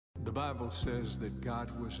The Bible says that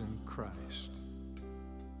God was in Christ,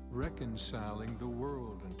 reconciling the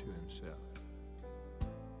world unto himself,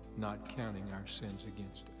 not counting our sins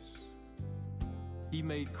against us. He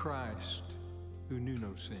made Christ, who knew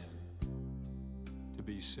no sin, to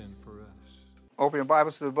be sin for us. Open your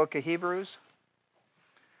Bibles to the book of Hebrews.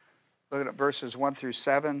 Looking at verses 1 through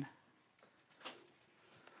 7.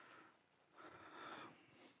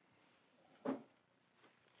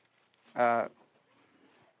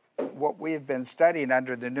 What we have been studying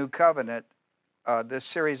under the New Covenant, this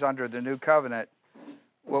series under the New Covenant,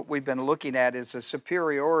 what we've been looking at is the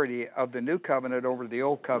superiority of the New Covenant over the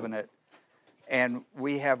Old Covenant. And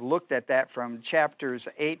we have looked at that from chapters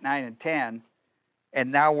 8, 9, and 10.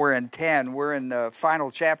 And now we're in 10. We're in the final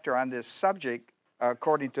chapter on this subject,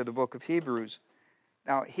 according to the book of Hebrews.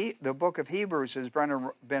 Now, the book of Hebrews has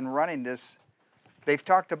been running this. They've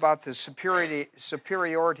talked about the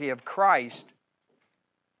superiority of Christ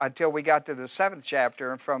until we got to the 7th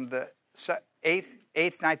chapter. And from the 8th,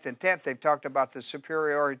 9th, and 10th, they've talked about the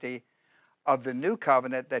superiority of the new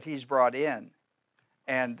covenant that he's brought in.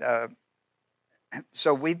 And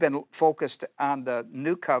so we've been focused on the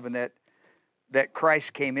new covenant that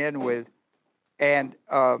Christ came in with. And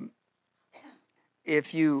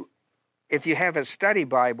if you have a study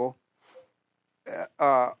Bible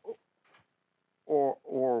or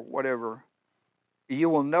whatever, you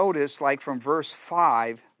will notice, like from verse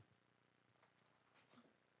 5,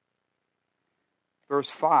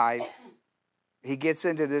 he gets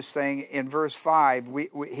into this thing. In verse 5,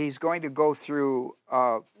 he's going to go through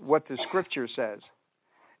what the Scripture says.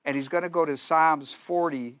 And he's going to go to Psalms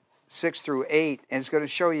 40, 6 through 8, and it's going to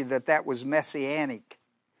show you that that was messianic,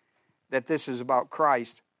 that this is about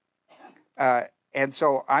Christ. And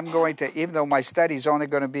so I'm going to, even though my study is only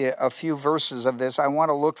going to be a few verses of this, I want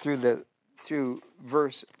to look read through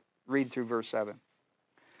verse 7.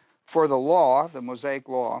 For the law, the Mosaic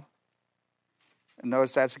law, and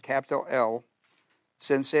notice that's a capital L,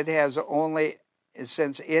 since it has only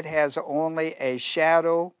a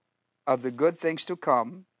shadow of the good things to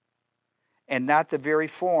come, and not the very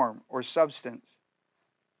form or substance.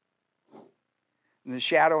 And the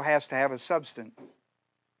shadow has to have a substance,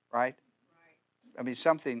 right? I mean,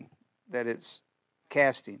 something that it's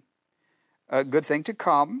casting. A good thing to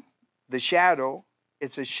come, the shadow,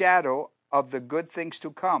 it's a shadow of the good things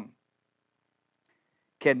to come.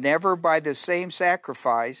 Can never by the same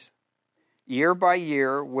sacrifice, year by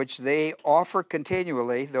year, which they offer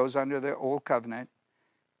continually, those under the old covenant,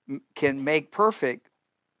 can make perfect.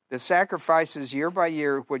 The sacrifices year by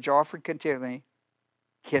year, which offered continually,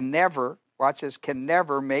 can never, watch this, can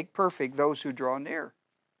never make perfect those who draw near.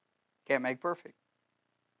 Can't make perfect.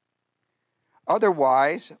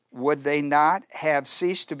 Otherwise, would they not have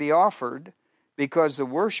ceased to be offered, because the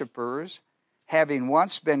worshipers, having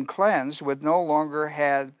once been cleansed, would no longer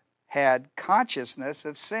have had consciousness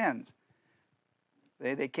of sins.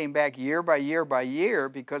 They came back year by year by year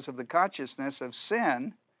because of the consciousness of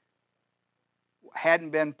sin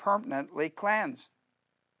hadn't been permanently cleansed.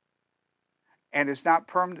 And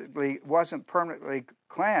wasn't permanently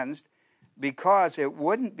cleansed because it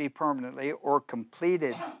wouldn't be permanently or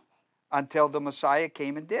completed until the Messiah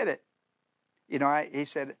came and did it. You know, he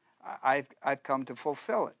said, I've come to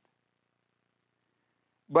fulfill it.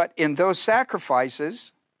 But in those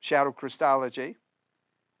sacrifices, shadow Christology,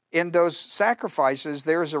 in those sacrifices,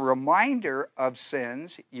 there's a reminder of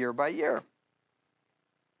sins year by year.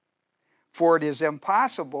 For it is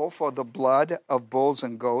impossible for the blood of bulls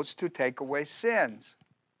and goats to take away sins.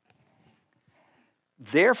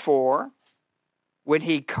 Therefore, when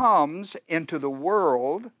he comes into the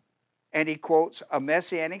world, and he quotes a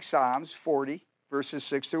messianic Psalms 40, verses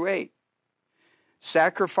 6 through 8.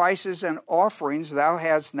 Sacrifices and offerings thou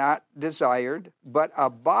hast not desired, but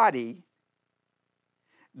a body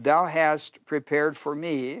thou hast prepared for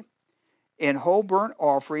me. In whole burnt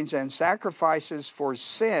offerings and sacrifices for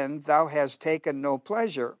sin thou hast taken no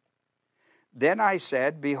pleasure. Then I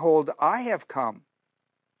said, behold, I have come.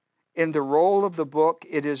 In the roll of the book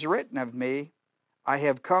it is written of me, I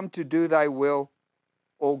have come to do thy will,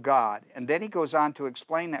 O God. And then he goes on to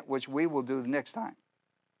explain that, which we will do the next time.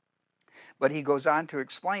 But he goes on to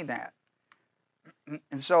explain that.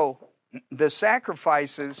 And so the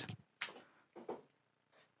sacrifices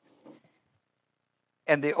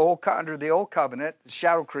and under the old covenant,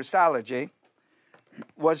 shadow Christology,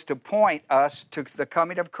 was to point us to the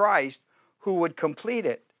coming of Christ, who would complete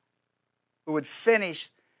it, who would finish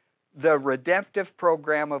the redemptive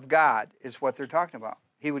program of God, is what they're talking about.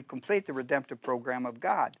 He would complete the redemptive program of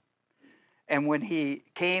God. And when he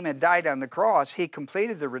came and died on the cross, he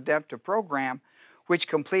completed the redemptive program which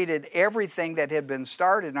completed everything that had been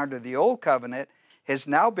started under the old covenant, has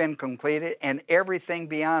now been completed, and everything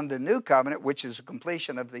beyond the new covenant, which is the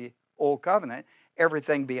completion of the old covenant,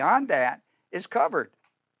 everything beyond that is covered,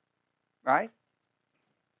 right?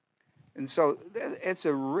 And so it's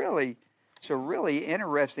a really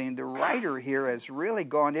interesting, the writer here has really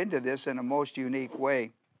gone into this in a most unique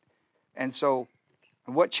way. And so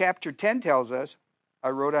what chapter 10 tells us, I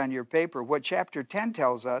wrote on your paper, what chapter 10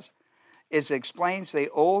 tells us is explains the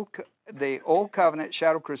old covenant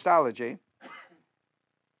shadow Christology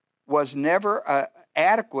was never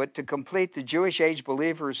adequate to complete the Jewish age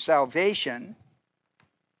believer's salvation.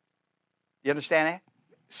 You understand that?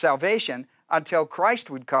 Salvation until Christ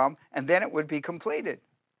would come, and then it would be completed.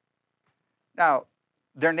 Now,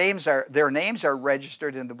 their names are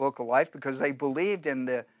registered in the book of life because they believed in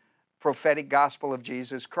the prophetic gospel of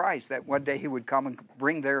Jesus Christ, that one day he would come and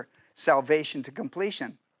bring their salvation to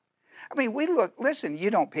completion. I mean, listen, you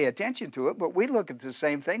don't pay attention to it, but we look at the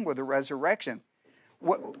same thing with the resurrection.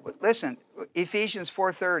 Listen, Ephesians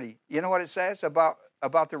 4:30, you know what it says about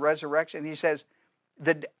the resurrection? He says,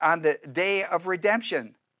 on the day of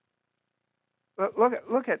redemption. Look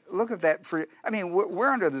at that. We're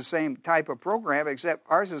under the same type of program, except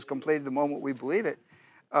ours is completed the moment we believe it.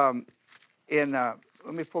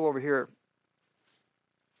 Let me pull over here.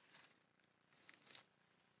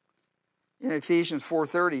 In Ephesians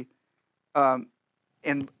 4:30,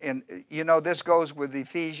 and you know this goes with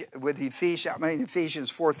Ephesians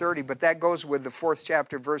 4:30, but that goes with the 4th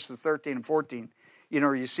chapter, verses 13 and 14. You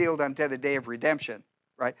know, you're sealed until the day of redemption,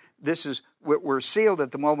 right? This is we're sealed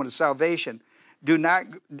at the moment of salvation. Do not,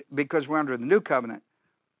 because we're under the new covenant.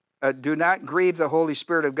 Do not grieve the Holy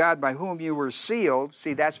Spirit of God, by whom you were sealed.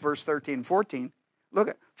 See, that's verse 13 and 14.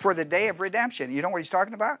 Look, for the day of redemption. You know what he's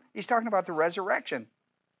talking about? He's talking about the resurrection.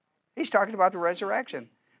 He's talking about the resurrection.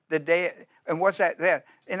 The day, and what's that?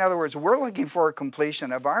 In other words, we're looking for a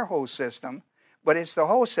completion of our whole system, but it's the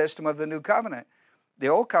whole system of the new covenant. The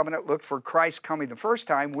old covenant looked for Christ coming the first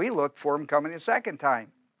time. We look for him coming the second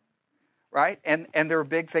time, right? And there are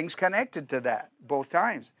big things connected to that both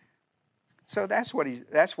times. So that's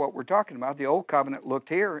what we're talking about. The old covenant looked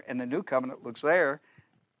here, and the new covenant looks there.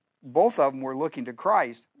 Both of them were looking to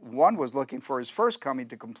Christ. One was looking for his first coming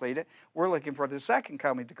to complete it. We're looking for the second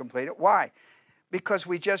coming to complete it. Why? Because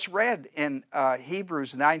we just read in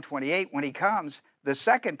Hebrews 9:28, when he comes the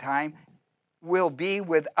second time, will be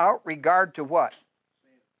without regard to what?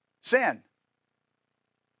 Sin.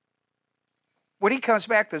 When he comes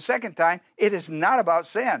back the second time, it is not about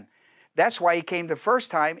sin. That's why he came the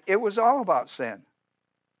first time. It was all about sin.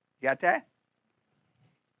 You got that?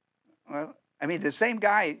 Well, I mean, the same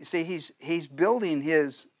guy, see, he's building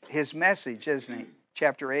his message, isn't he?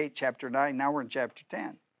 Chapter 8, chapter 9, now we're in chapter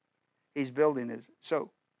 10. He's building his.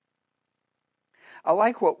 So, I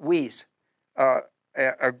like what Weiss,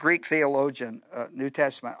 a Greek theologian, New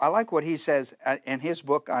Testament, I like what he says in his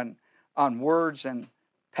book on words and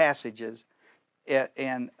passages.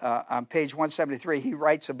 And on page 173, he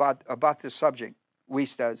writes about this subject,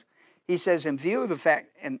 Weiss does. He says, in view of the fact,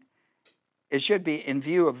 and it should be in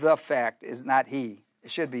view of the fact, is not he.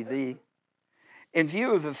 It should be the. In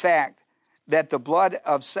view of the fact that the blood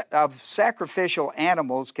of sacrificial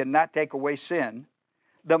animals cannot take away sin,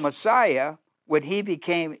 the Messiah, when he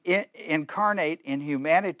became incarnate in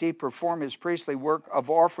humanity, performed his priestly work of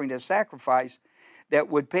offering a sacrifice that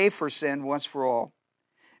would pay for sin once for all,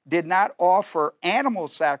 did not offer animal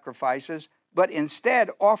sacrifices, but instead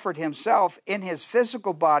offered himself in his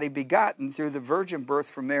physical body, begotten through the virgin birth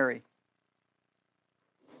from Mary.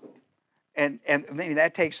 And maybe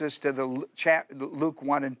that takes us to the Luke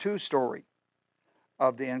 1 and 2 story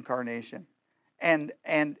of the incarnation. And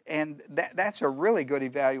that's a really good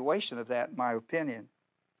evaluation of that, in my opinion.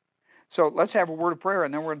 So let's have a word of prayer,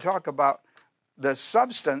 and then we're going to talk about the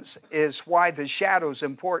substance is why the shadow is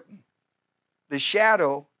important. The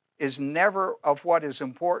shadow is never of what is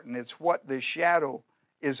important. It's what the shadow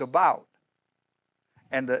is about.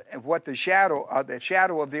 And what the shadow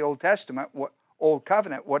of the Old Testament, Old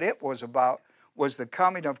Covenant, what it was about was the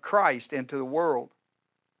coming of Christ into the world.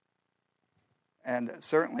 And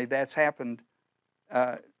certainly that's happened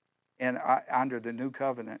under the New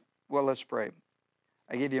Covenant. Well, let's pray.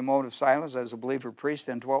 I give you a moment of silence as a believer priest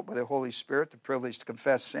and dwelt by the Holy Spirit, the privilege to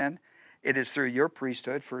confess sin. It is through your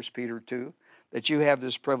priesthood, 1 Peter 2, that you have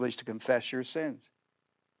this privilege to confess your sins.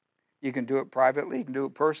 You can do it privately, you can do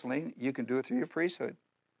it personally, you can do it through your priesthood.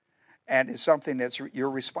 And it's something that you're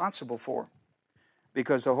responsible for.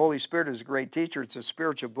 Because the Holy Spirit is a great teacher. It's a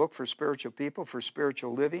spiritual book for spiritual people, for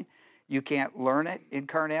spiritual living. You can't learn it in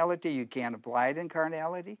carnality. You can't apply it in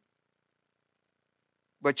carnality.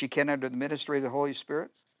 but you can under the ministry of the Holy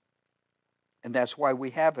Spirit. And that's why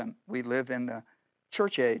we have him. We live in the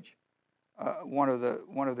church age, one of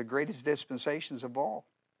the greatest dispensations of all.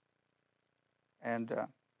 And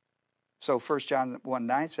so 1 John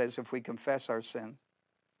 1:9 says, if we confess our sin,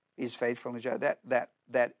 he's faithful and just.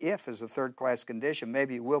 That if is a third-class condition.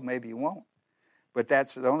 Maybe you will, maybe you won't. But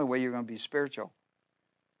that's the only way you're going to be spiritual.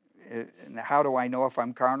 And how do I know if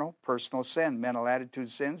I'm carnal? Personal sin, mental attitude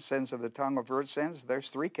sins, sins of the tongue, overt sins. There's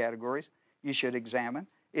 3 categories you should examine.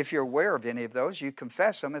 If you're aware of any of those, you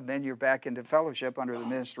confess them, and then you're back into fellowship under the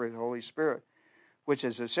ministry of the Holy Spirit, which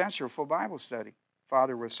is essential for Bible study.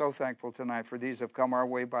 Father, we're so thankful tonight for these that have come our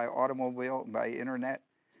way by automobile and by internet.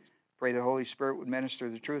 Pray the Holy Spirit would minister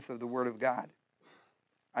the truth of the Word of God.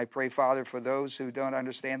 I pray, Father, for those who don't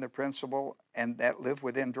understand the principle and that live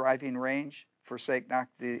within driving range, forsake not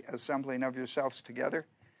the assembling of yourselves together.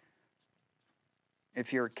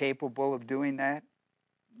 If you're capable of doing that,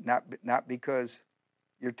 not because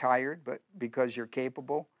you're tired, but because you're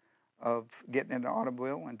capable of getting in an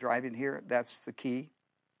automobile and driving here, that's the key.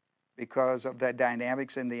 Because of the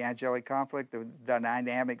dynamics in the angelic conflict, the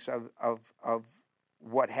dynamics of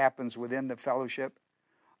what happens within the fellowship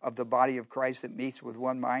of the body of Christ that meets with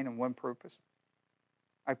one mind and one purpose.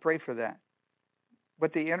 I pray for that.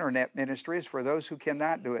 But the internet ministry is for those who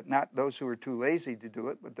cannot do it, not those who are too lazy to do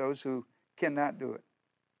it, but those who cannot do it.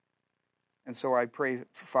 And so I pray,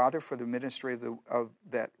 Father, for the ministry of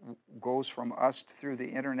that goes from us through the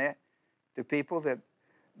internet to people, that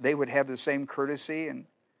they would have the same courtesy and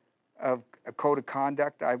of a code of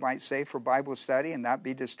conduct, I might say, for Bible study, and not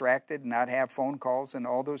be distracted, and not have phone calls and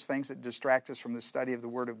all those things that distract us from the study of the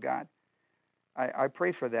Word of God. I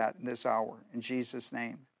pray for that in this hour. In Jesus'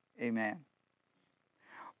 name, amen.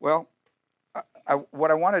 Well, what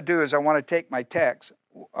I want to do is I want to take my text.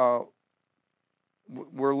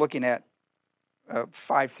 We're looking at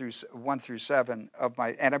 1 through 7 of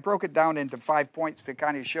my, and I broke it down into 5 points to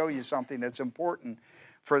kind of show you something that's important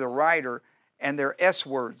for the writer, and they're S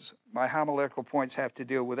words. My homiletical points have to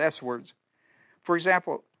deal with S words. For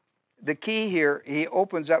example, the key here, he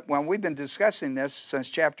opens up, when we've been discussing this since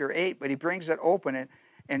chapter 8, but he brings it open,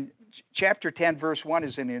 and chapter 10, verse 1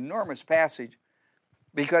 is an enormous passage,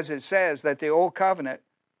 because it says that the old covenant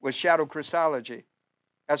was shadow Christology.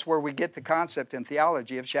 That's where we get the concept in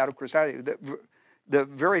theology of shadow Christology. The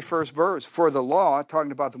very first verse, for the law,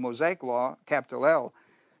 talking about the Mosaic law, capital L,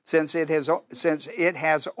 since it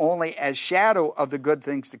has only a shadow of the good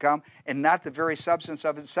things to come and not the very substance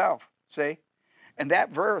of itself. See? And that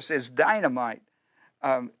verse is dynamite.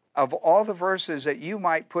 Of all the verses that you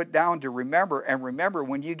might put down to remember, and remember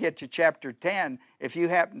when you get to chapter 10, if you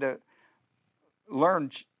happen to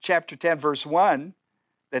learn chapter 10, verse 1,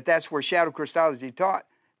 that's where shadow Christology taught,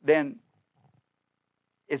 then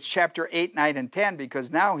it's chapter 8, 9, and 10, because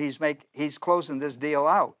now he's closing this deal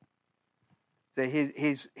out. So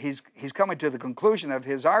he's coming to the conclusion of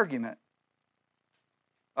his argument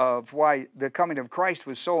of why the coming of Christ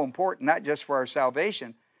was so important, not just for our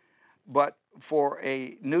salvation, but for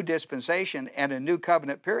a new dispensation and a new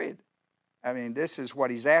covenant period. I mean, this is what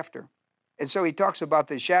he's after. And so he talks about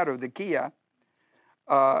the shadow, the kia,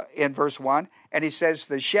 in verse 1, and he says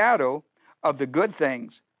the shadow of the good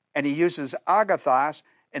things, and he uses agathos,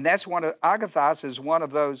 and agathos is one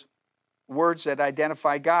of those words that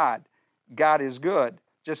identify God. God is good.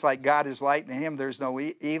 Just like God is light, and in him there's no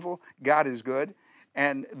evil. God is good,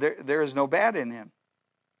 and there is no bad in him.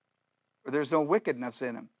 Or there's no wickedness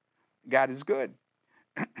in him. God is good.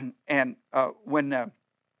 And when you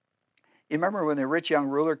remember when the rich young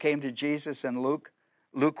ruler came to Jesus, and Luke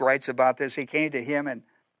writes about this, he came to him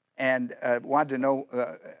and wanted to know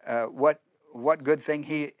what good thing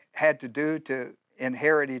he had to do to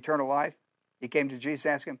inherit eternal life. He came to Jesus,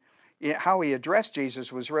 asked him. How he addressed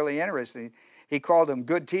Jesus was really interesting. He called him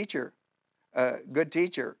good teacher,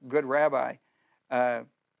 good rabbi.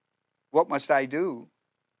 What must I do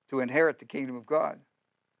to inherit the kingdom of God?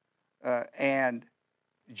 And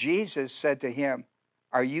Jesus said to him,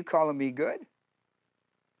 are you calling me good?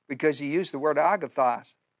 Because he used the word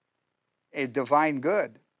agathos, a divine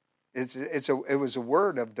good. It was a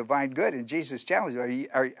word of divine good. And Jesus challenged him,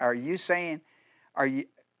 are you saying, I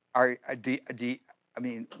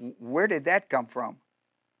mean, where did that come from?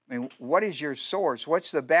 I mean, what is your source?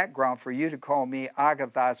 What's the background for you to call me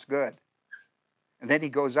agathos good? And then he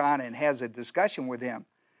goes on and has a discussion with him.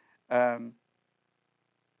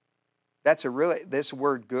 This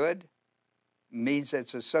word good means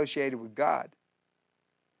it's associated with God.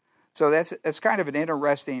 So that's kind of an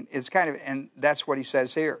interesting, and that's what he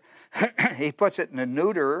says here. He puts it in a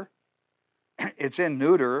neuter. It's in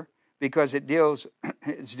neuter because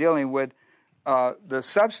it's dealing with the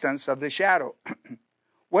substance of the shadow.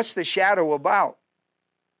 What's the shadow about?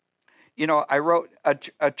 You know, I wrote,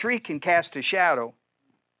 a tree can cast a shadow,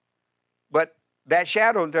 but that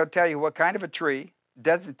shadow doesn't tell you what kind of a tree,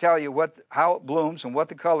 doesn't tell you how it blooms and what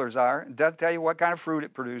the colors are, it doesn't tell you what kind of fruit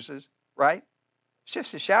it produces, right? It's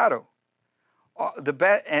just a shadow.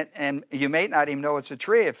 And you may not even know it's a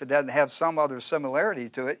tree if it doesn't have some other similarity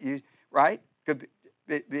to it, right? Could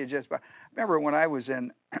be just. I remember when I was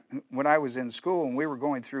in school and we were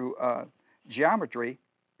going through geometry,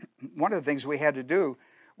 one of the things we had to do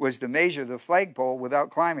was to measure the flagpole without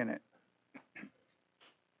climbing it.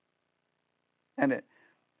 And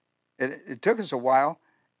it took us a while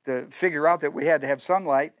to figure out that we had to have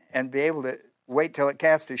sunlight and be able to wait till it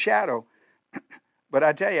cast a shadow. But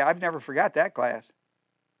I tell you, I've never forgot that class.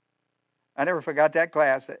 I never forgot that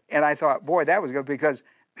class. And I thought, boy, that was good, because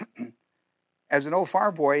as an old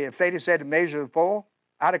farm boy, if they'd have said to measure the pole,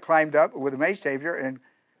 I'd have climbed up with a mace taper and,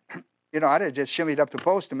 I'd have just shimmied up the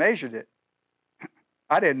post and measured it.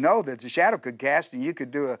 I didn't know that the shadow could cast and you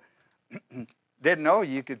could do didn't know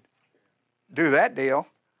you could do that deal.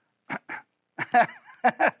 I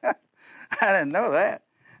didn't know that.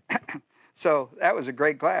 So that was a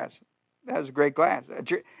great class. That was a great class.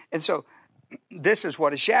 And so this is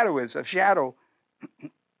what a shadow is. A shadow,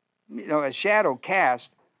 a shadow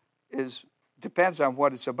cast depends on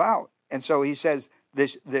what it's about. And so he says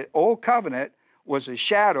the old covenant was a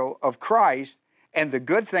shadow of Christ, and the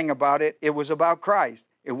good thing about it, it was about Christ.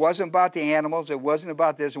 It wasn't about the animals, it wasn't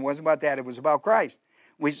about this, it wasn't about that, it was about Christ.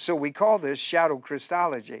 So we call this shadow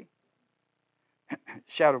Christology.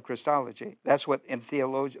 Shadow Christology. That's what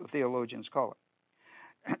theologians call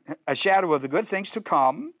it. A shadow of the good things to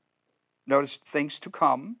come. Notice, things to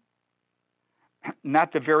come.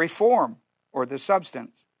 Not the very form or the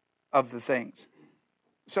substance of the things.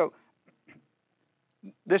 So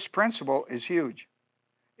this principle is huge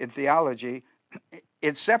in theology.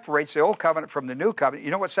 It separates the Old Covenant from the New Covenant.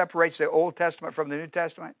 You know what separates the Old Testament from the New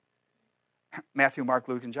Testament? Matthew, Mark,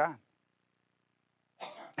 Luke, and John.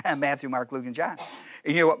 Matthew, Mark, Luke, and John.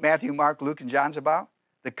 And you know what Matthew, Mark, Luke, and John's about?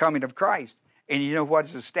 The coming of Christ. And you know what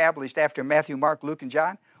is established after Matthew, Mark, Luke, and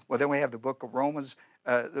John? Well, then we have the book of Romans,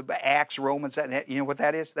 the Acts, Romans. You know what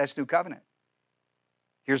that is? That's New Covenant.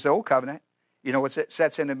 Here's the Old Covenant. You know what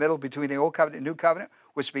sets in the middle between the Old Covenant and New Covenant,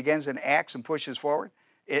 which begins in Acts and pushes forward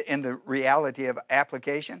in the reality of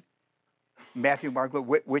application? Matthew, Mark,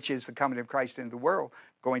 Luke, which is the coming of Christ into the world,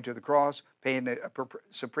 going to the cross, paying the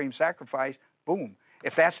supreme sacrifice, boom.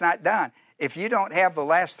 If that's not done, if you don't have the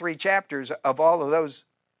last 3 chapters of all of those,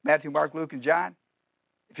 Matthew, Mark, Luke, and John,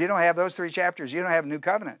 if you don't have those 3 chapters, you don't have a new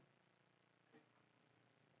covenant.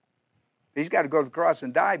 He's got to go to the cross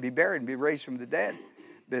and die, be buried, and be raised from the dead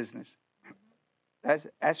business. That's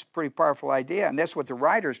a pretty powerful idea, and that's what the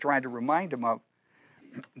writer's trying to remind him of.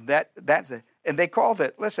 And they call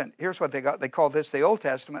it, listen, here's what they got. They call this the Old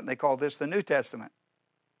Testament, and they call this the New Testament.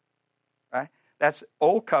 Right? That's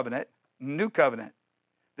Old Covenant, New Covenant.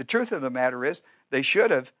 The truth of the matter is, they should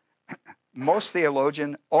have, most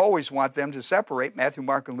theologians always want them to separate Matthew,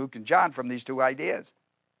 Mark, and Luke, and John from these 2 ideas.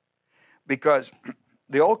 Because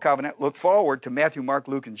the Old Covenant looked forward to Matthew, Mark,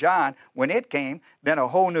 Luke, and John. When it came, then a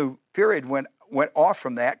whole new period went off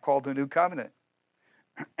from that called the New Covenant.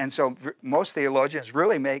 And so most theologians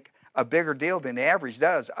really make a bigger deal than the average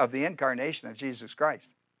does of the incarnation of Jesus Christ.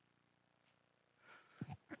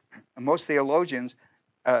 And most theologians,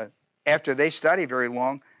 after they study very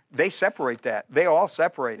long, they separate that. They all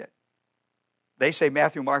separate it. They say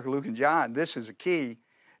Matthew, Mark, Luke, and John, this is a key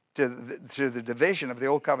to the division of the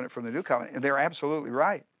Old Covenant from the New Covenant. And they're absolutely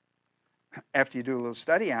right. After you do a little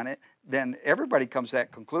study on it, then everybody comes to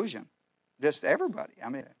that conclusion. Just everybody. I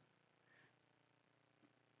mean,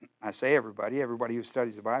 I say everybody who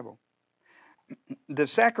studies the Bible. The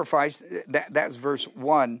sacrifice, that's verse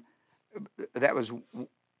 1. That was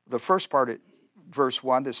the first part of verse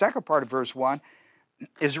 1. The second part of verse 1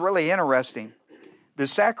 is really interesting. The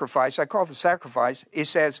sacrifice, I call it the sacrifice, he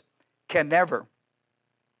says, can never.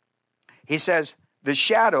 He says, the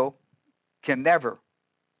shadow can never.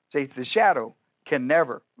 See, the shadow can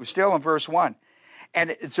never. We're still in verse 1.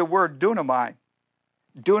 And it's a word, dunamai.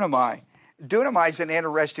 Dunamai. Dunamai is an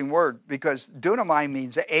interesting word because dunamai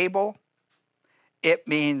means able. It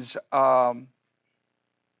means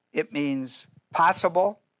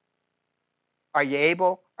possible. Are you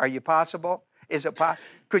able? Are you possible? Is it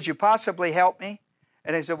could you possibly help me?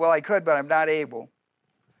 And he said, well, I could, but I'm not able.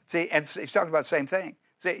 See, and he's talking about the same thing.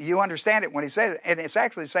 See, you understand it when he says it, and it's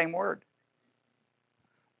actually the same word.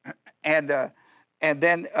 And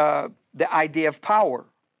then the idea of power,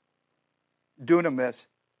 dunamis,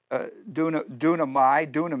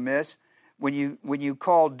 dunamai, dunamis, when you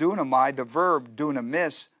call dunamai, the verb,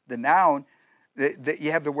 dunamis, the noun,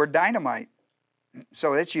 you have the word dynamite.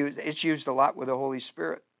 So it's used a lot with the Holy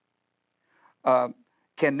Spirit.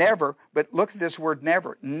 Can never, but look at this word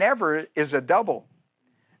never. Never is a double.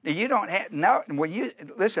 Now you don't have, now when you,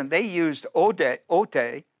 listen, they used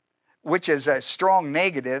ote, which is a strong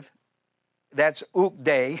negative. That's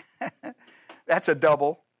ukde. That's a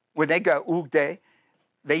double. When they got ukde,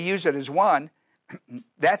 they use it as one.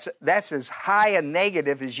 That's as high a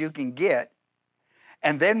negative as you can get.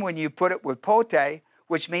 And then when you put it with pote,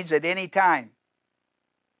 which means at any time.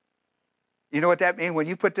 You know what that means? When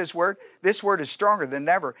you put this word is stronger than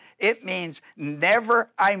never. It means never,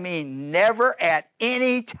 I mean never at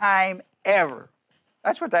any time ever.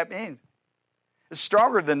 That's what that means. It's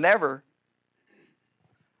stronger than never.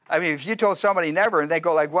 I mean, if you told somebody never and they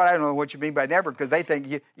go like, what? I don't know what you mean by never, because they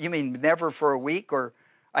think you mean never for a week, or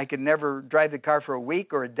I can never drive the car for a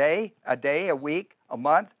week or a day, a week, a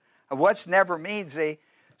month. What's never means,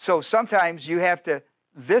 so sometimes you have to,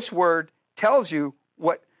 this word tells you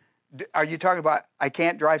what, are you talking about I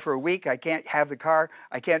can't drive for a week, I can't have the car,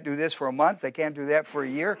 I can't do this for a month, I can't do that for a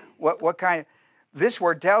year? What kind of, this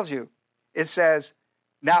word tells you, it says,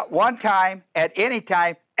 not one time, at any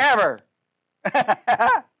time, ever.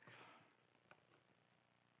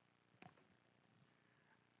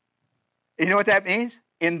 You know what that means?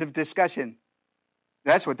 In the discussion.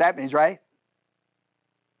 That's what that means, right?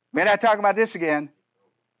 We're not talking about this again.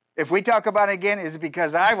 If we talk about it again, it's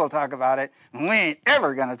because I will talk about it. We ain't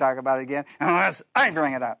ever going to talk about it again unless I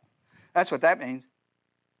bring it up. That's what that means.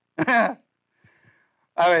 I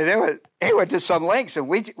mean, they went to some lengths, and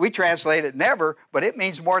we translate it never, but it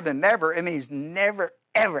means more than never. It means never,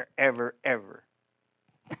 ever, ever, ever.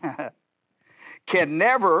 Can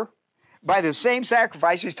never, by the same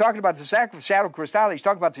sacrifice, he's talking about the sacrifice, shadow Christology, he's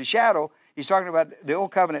talking about the shadow, he's talking about the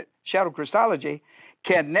Old Covenant shadow Christology,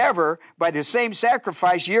 can never, by the same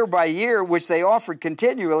sacrifice year by year, which they offered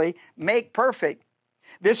continually, make perfect.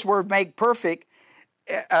 This word make perfect,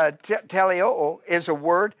 teleoo, is a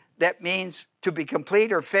word that means to be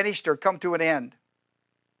complete or finished or come to an end.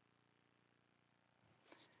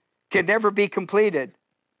 Can never be completed.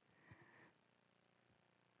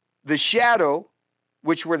 The shadow,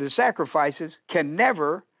 which were the sacrifices, can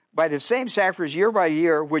never, by the same sacrifice year by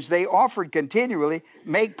year, which they offered continually,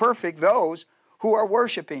 make perfect those who are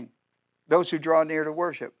worshiping, those who draw near to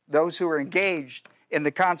worship, those who are engaged in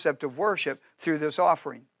the concept of worship through this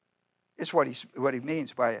offering. It's what he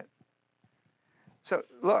means by it. So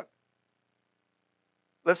look,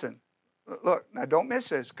 listen, look, now don't miss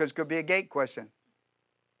this, because it could be a gate question.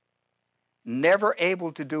 Never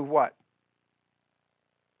able to do what?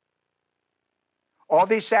 All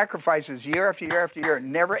these sacrifices, year after year after year,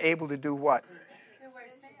 never able to do what?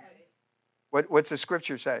 What's the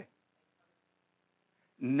scripture say?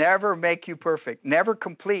 Never make you perfect. Never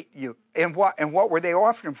complete you. And what were they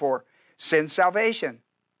offering for? Sin salvation.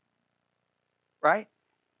 Right?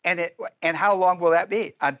 And how long will that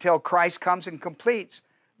be? Until Christ comes and completes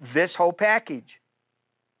this whole package.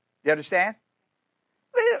 You understand?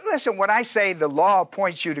 Listen, when I say the law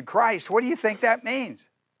points you to Christ, what do you think that means?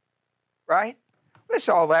 Right? That's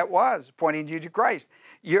all that was, pointing you to Christ.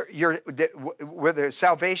 Were the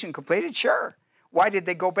salvation completed? Sure. Why did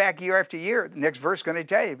they go back year after year? The next verse is going to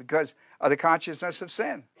tell you, because of the consciousness of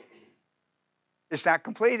sin. It's not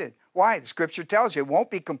completed. Why? The scripture tells you it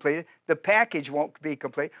won't be completed. The package won't be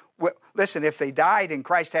complete. Well, listen, if they died and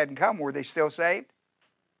Christ hadn't come, were they still saved?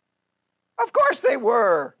 Of course they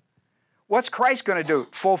were. What's Christ going to do?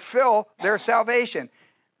 Fulfill their salvation.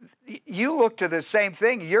 You look to the same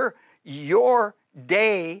thing. Your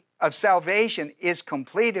day of salvation is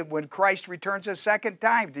completed when Christ returns a second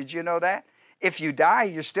time. Did you know that? If you die,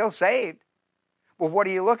 you're still saved. Well, what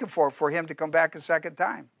are you looking for? For him to come back a second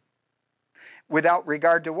time. Without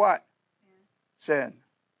regard to what? Sin.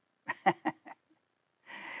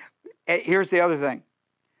 Here's the other thing.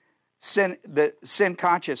 The sin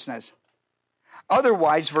consciousness.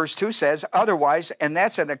 Otherwise, verse 2 says, otherwise, and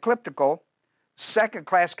that's an ecliptical,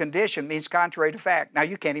 second-class condition, means contrary to fact. Now,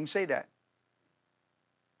 you can't even see that.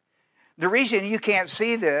 The reason you can't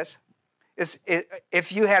see this is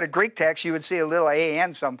if you had a Greek text, you would see a little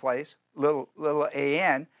an someplace, little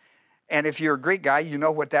an, and if you're a Greek guy, you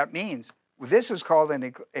know what that means. This is called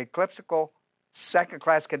an ecliptical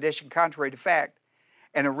second-class condition contrary to fact,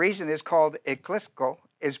 and the reason it's called ecliptical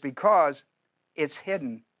is because it's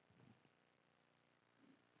hidden.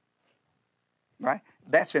 Right?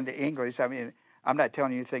 That's in the English. I mean, I'm not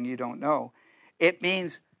telling you anything you don't know. It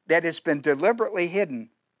means that it's been deliberately hidden.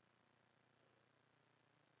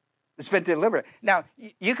 It's been deliberate. Now,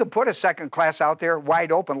 you can put a second class out there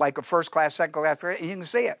wide open, like a first class, second class, you can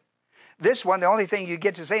see it. This one, the only thing you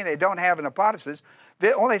get to see, and they don't have an apodosis,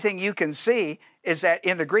 the only thing you can see is that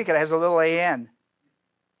in the Greek it has a little an.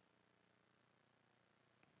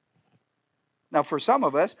 Now, for some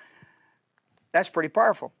of us, that's pretty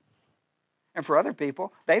powerful. And for other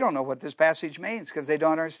people, they don't know what this passage means because they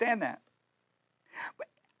don't understand that. But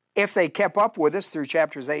if they kept up with us through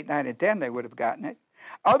chapters 8, 9, and 10, they would have gotten it.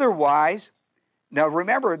 Otherwise, now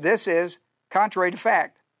remember, this is contrary to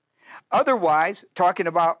fact. Otherwise, talking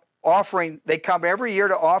about offering, they come every year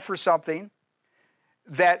to offer something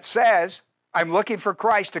that says, I'm looking for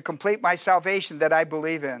Christ to complete my salvation that I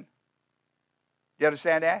believe in. Do you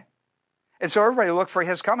understand that? And so everybody look for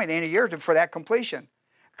his coming in a year for that completion.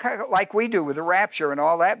 Kind of like we do with the rapture and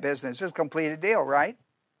all that business. It's a completed deal, right?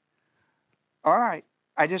 All right.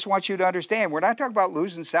 I just want you to understand, we're not talking about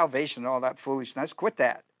losing salvation and all that foolishness. Quit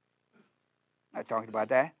that. I'm not talking about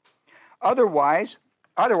that. Otherwise,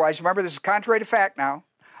 remember this is contrary to fact now.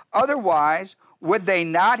 Otherwise, would they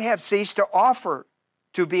not have ceased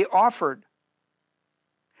to be offered?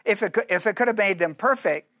 If it could have made them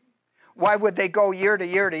perfect, why would they go year to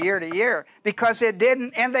year to year to year? Because it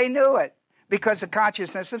didn't, and they knew it. Because the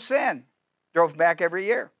consciousness of sin drove back every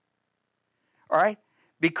year. All right?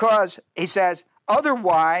 Because, he says,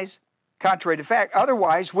 otherwise, contrary to fact,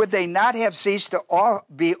 otherwise would they not have ceased to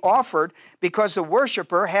be offered, because the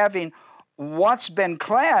worshiper, having once been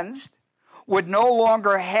cleansed, would no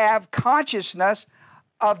longer have consciousness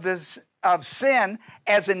of sin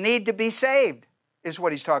as a need to be saved, is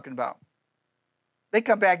what he's talking about. They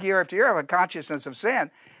come back year after year have a consciousness of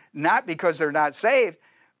sin, not because they're not saved,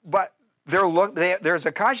 but there's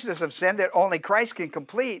a consciousness of sin that only Christ can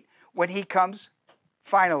complete when he comes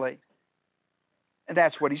finally. And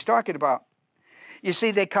that's what he's talking about. You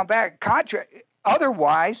see, they come back.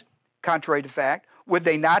 Otherwise, contrary to fact, would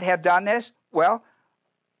they not have done this? Well,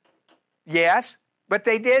 yes, but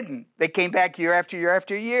they didn't. They came back year after year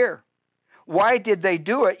after year. Why did they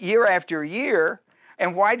do it year after year?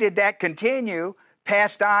 And why did that continue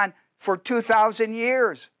passed on for 2,000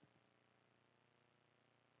 years?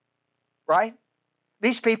 Right?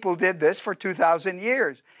 These people did this for 2,000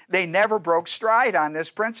 years. They never broke stride on this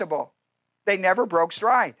principle. They never broke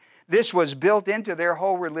stride. This was built into their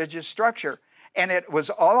whole religious structure. And it was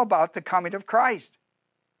all about the coming of Christ.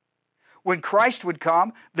 When Christ would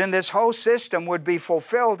come, then this whole system would be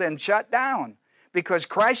fulfilled and shut down because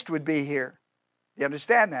Christ would be here. You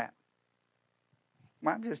understand that?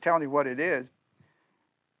 Well, I'm just telling you what it is.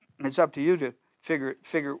 It's up to you to figure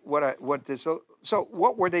what this. So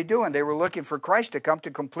what were they doing? They were looking for Christ to come to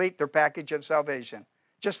complete their package of salvation,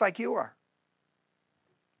 just like you are.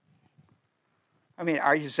 I mean,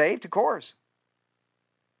 are you saved? Of course.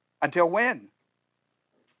 Until when?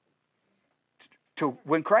 To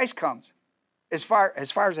when Christ comes, as far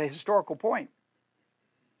as a historical point.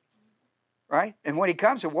 Right? And when he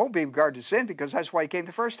comes, it won't be in regard to sin, because that's why he came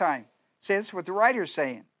the first time. See, that's what the writer's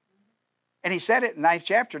saying. And he said it in the 9th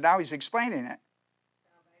chapter. Now he's explaining it.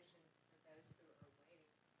 Salvation for those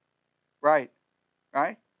who are waiting.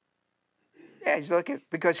 Right. Yeah, he's looking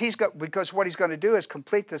because what he's going to do is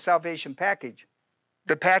complete the salvation package,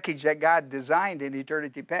 the package that God designed in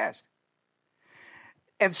eternity past.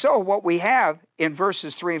 And so what we have in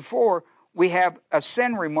verses 3 and 4, we have a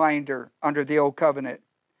sin reminder under the old covenant.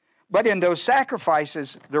 But in those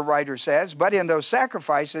sacrifices, the writer says,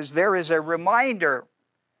 there is a reminder.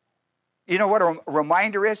 You know what a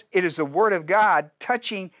reminder is? It is the Word of God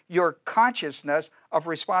touching your consciousness of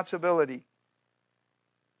responsibility.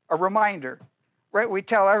 A reminder. Right? We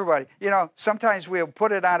tell everybody, sometimes we'll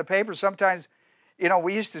put it on a paper. Sometimes,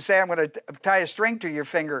 we used to say, I'm going to tie a string to your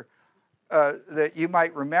finger that you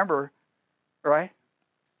might remember, right?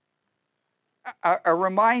 A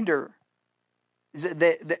reminder.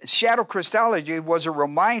 The shadow Christology was a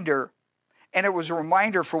reminder, and it was a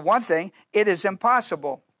reminder for one thing, it is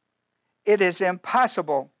impossible. It is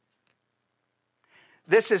impossible.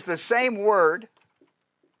 This is the same word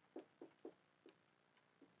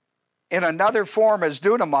in another form as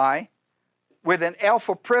dunamai, with an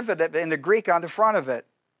alpha privative in the Greek on the front of it.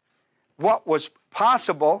 What was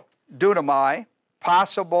possible, dunamai,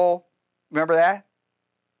 possible, remember that?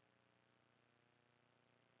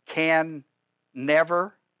 Can,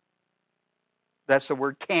 never. That's the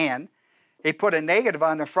word can. He put a negative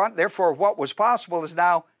on the front, therefore what was possible is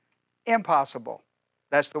now impossible.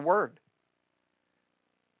 That's the word.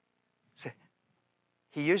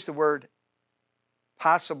 He used the word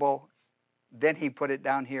possible, then he put it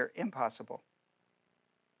down here, impossible.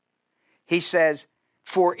 He says,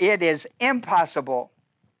 for it is impossible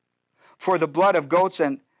for the blood of goats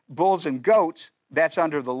and bulls and goats, that's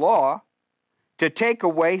under the law, to take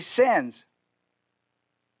away sins.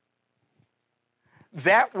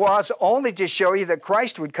 That was only to show you that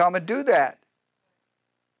Christ would come and do that.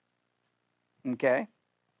 Okay?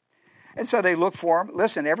 And so they look for him.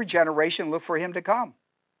 Listen, every generation looked for him to come.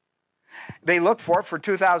 They looked for it for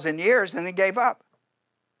 2,000 years, and he gave up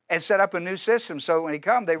and set up a new system. So when he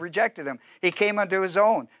came, they rejected him. He came unto his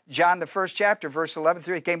own. John, the 1st chapter, verse 11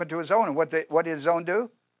 through, he came unto his own. And what did his own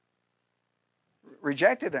do?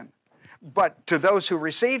 Rejected him. But to those who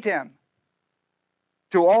received him,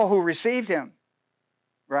 to all who received him,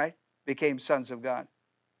 right, became sons of God.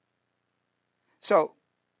 So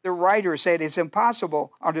the writer said it's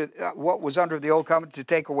impossible under what was under the old covenant to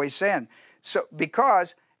take away sin. So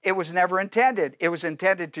because it was never intended. It was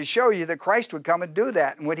intended to show you that Christ would come and do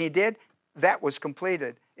that. And when he did, that was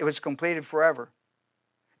completed. It was completed forever.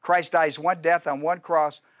 Christ dies one death on one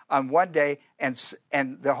cross on one day, and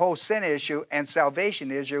the whole sin issue and salvation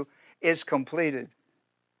issue is completed.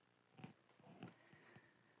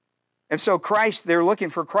 And so Christ, they're looking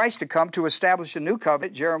for Christ to come to establish a new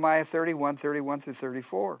covenant, Jeremiah 31 through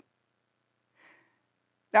 34.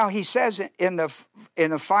 Now he says in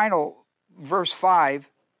the final verse 5,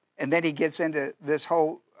 and then he gets into this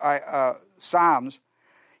whole Psalms,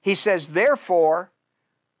 he says, therefore,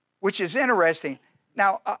 which is interesting.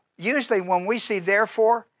 Now, usually when we see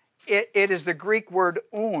therefore, it is the Greek word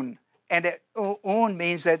un. And un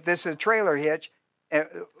means that this is a trailer hitch.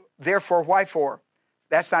 Therefore, why for?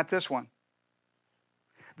 That's not this one.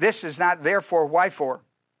 This is not therefore, why for?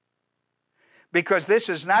 Because this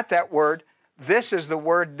is not that word. This is the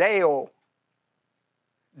word deo.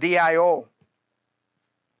 D-I-O.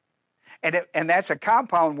 And that's a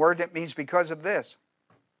compound word that means because of this.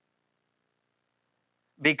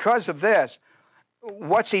 Because of this.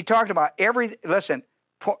 What's he talking about? Listen,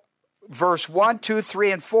 verse 1, 2,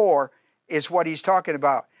 3, and 4 is what he's talking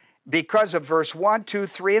about. Because of verse 1, 2,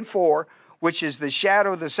 3, and 4, which is the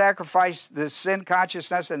shadow, the sacrifice, the sin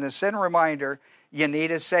consciousness, and the sin reminder, you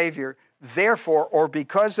need a Savior. Therefore, or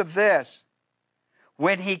because of this,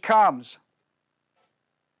 when he comes,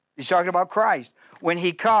 he's talking about Christ. When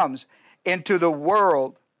he comes into the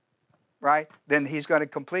world, right, then he's going to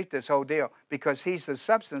complete this whole deal because he's the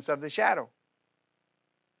substance of the shadow.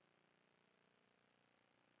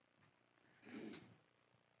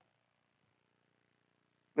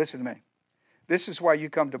 Listen to me. This is why you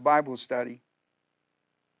come to Bible study,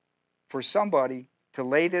 for somebody to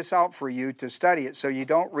lay this out for you to study it so you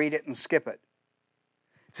don't read it and skip it.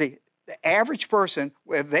 See, the average person,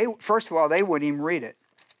 first of all, they wouldn't even read it.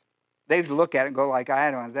 They'd look at it and go like, I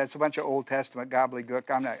don't know, that's a bunch of Old Testament gobbledygook.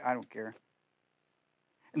 I don't care.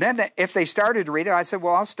 And then if they started to read it, I said,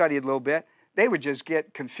 well, I'll study it a little bit. They would just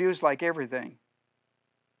get confused like everything.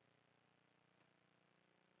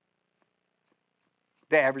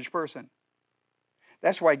 The average person.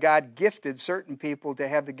 That's why God gifted certain people to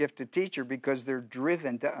have the gift of teacher, because they're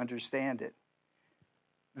driven to understand it.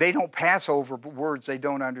 They don't pass over words they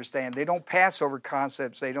don't understand. They don't pass over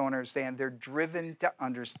concepts they don't understand. They're driven to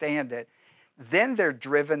understand it. Then they're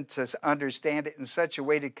driven to understand it in such a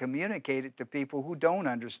way to communicate it to people who don't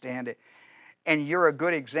understand it. And you're a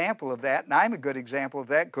good example of that, and I'm a good example of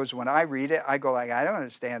that, because when I read it, I go like, I don't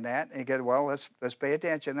understand that. And you go, well, let's pay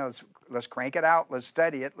attention. Let's crank it out. Let's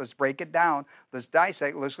study it. Let's break it down. Let's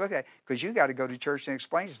dissect it. Let's look at it. Because you got to go to church and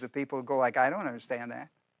explain it to people who go like, I don't understand that.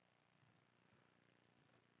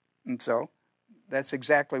 And so that's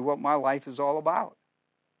exactly what my life is all about.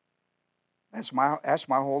 That's my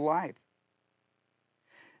whole life.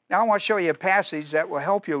 Now I want to show you a passage that will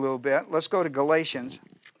help you a little bit. Let's go to Galatians.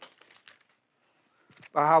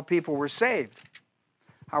 About how people were saved.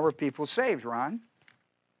 How were people saved, Ron?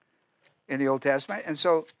 In the Old Testament. And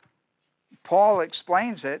so Paul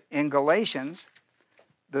explains it in Galatians,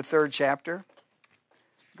 the 3rd chapter.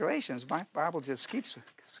 Galatians, my Bible just keeps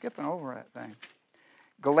skipping over that thing.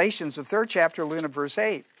 Galatians, the 3rd chapter, looking at verse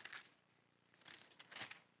 8.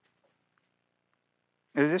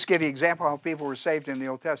 Now, this give you an example of how people were saved in the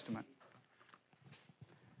Old Testament.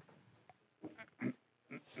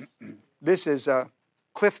 This is a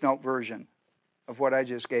Cliff Note version of what I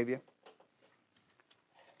just gave you.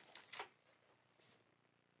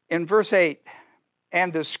 In verse 8,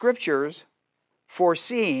 and the Scriptures,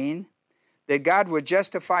 foreseeing that God would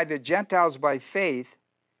justify the Gentiles by faith,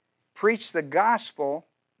 preached the gospel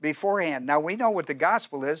beforehand. Now we know what the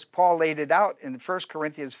gospel is. Paul laid it out in 1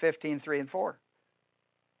 Corinthians 15, 3 and 4.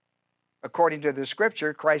 According to the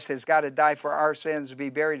Scripture, Christ has got to die for our sins, to be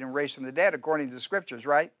buried and raised from the dead, according to the Scriptures,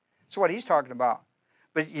 right? That's what he's talking about.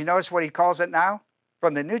 But you notice what he calls it now?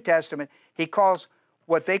 From the New Testament, he calls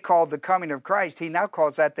what they called the coming of Christ, he now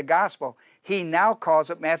calls that the gospel. He now calls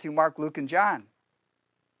it Matthew, Mark, Luke, and John.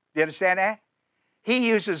 Do you understand that? He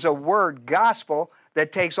uses a word, gospel,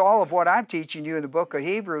 that takes all of what I'm teaching you in the book of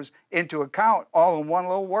Hebrews into account, all in one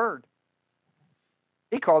little word.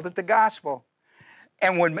 He called it the gospel.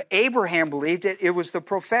 And when Abraham believed it, it was the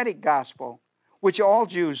prophetic gospel, which all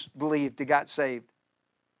Jews believed they got saved.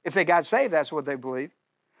 If they got saved, that's what they believed.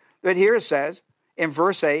 But here it says, in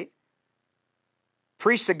verse 8,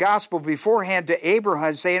 preach the gospel beforehand to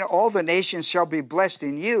Abraham, saying, all the nations shall be blessed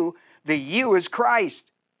in you. The you is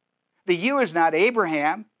Christ. The you is not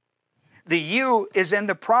Abraham. The you is in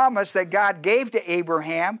the promise that God gave to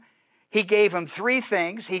Abraham. He gave him three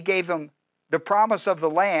things. He gave him the promise of the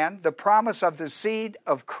land, the promise of the seed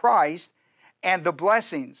of Christ, and the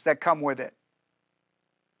blessings that come with it.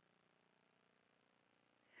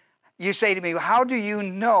 You say to me, how do you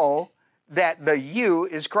know that the you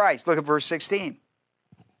is Christ? Look at verse 16.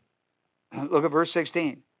 Look at verse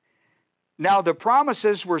 16. Now the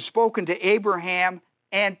promises were spoken to Abraham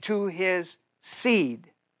and to his seed.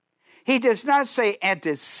 He does not say and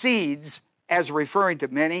to seeds as referring to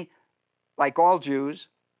many, like all Jews,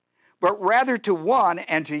 but rather to one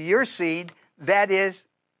and to your seed, that is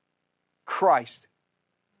Christ.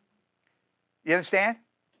 You understand?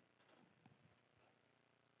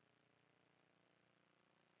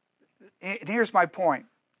 And here's my point.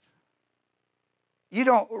 You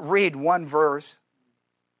don't read one verse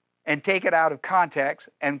and take it out of context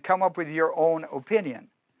and come up with your own opinion.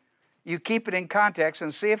 You keep it in context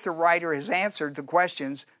and see if the writer has answered the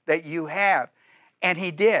questions that you have. And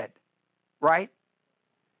he did, right?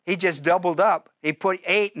 He just doubled up. He put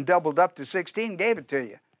 8 and doubled up to 16 and gave it to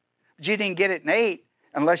you. But you didn't get it in 8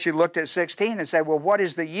 unless you looked at 16 and said, well, what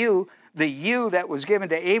is the you? The you that was given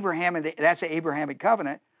to Abraham, and that's the Abrahamic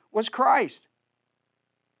covenant, was Christ.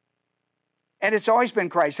 And it's always been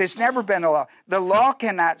Christ. It's never been the law. The law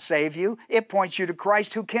cannot save you. It points you to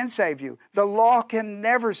Christ who can save you. The law can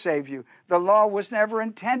never save you. The law was never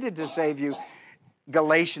intended to save you.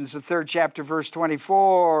 Galatians, the 3rd chapter, verse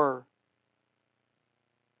 24.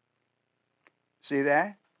 See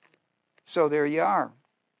that? So there you are.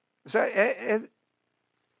 So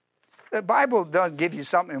the Bible doesn't give you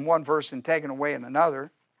something in one verse and take it away in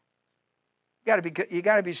another. You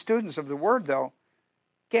got to be students of the Word, though.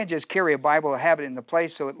 You can't just carry a Bible and have it in the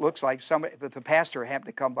place so it looks like somebody. If the pastor happened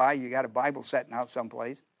to come by, you got a Bible sitting out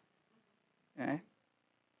someplace. Okay?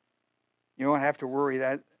 You don't have to worry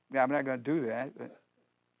that. I'm not going to do that, but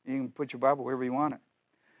you can put your Bible wherever you want it.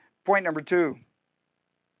 Point number 2.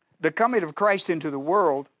 The coming of Christ into the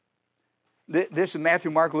world. This is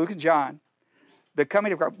Matthew, Mark, Luke, and John. The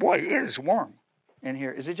coming of Christ. Boy, it is warm in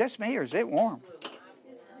here. Is it just me or is it warm?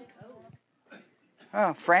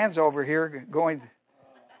 Oh, Fran's over here going.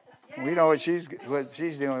 We know what she's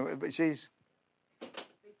doing with, but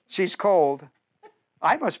she's cold.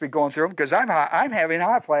 I must be going through them because I'm having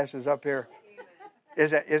hot flashes up here.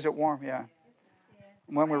 Is it warm? Yeah.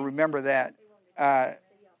 When we remember that.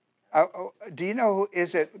 Do you know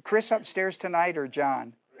is it Chris upstairs tonight or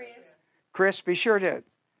John? Chris, be sure to.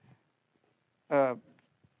 Don't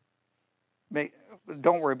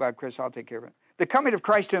worry about Chris. I'll take care of it. The coming of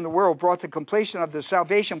Christ in the world brought the completion of the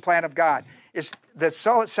salvation plan of God. It's the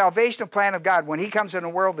salvation plan of God. When He comes in the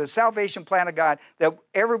world, the salvation plan of God that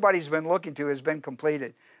everybody's been looking to has been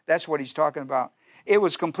completed. That's what He's talking about. It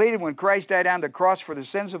was completed when Christ died on the cross for the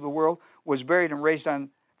sins of the world, was buried and raised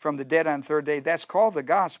from the dead on the 3rd day. That's called the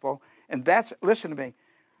gospel. And listen to me.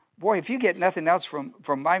 Boy, if you get nothing else from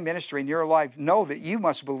my ministry in your life, know that you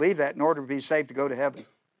must believe that in order to be saved to go to heaven.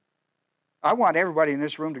 I want everybody in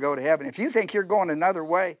this room to go to heaven. If you think you're going another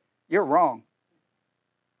way, you're wrong.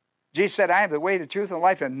 Jesus said, I am the way, the truth, and the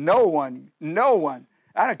life, and no one,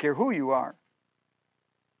 I don't care who you are,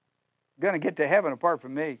 going to get to heaven apart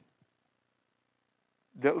from me.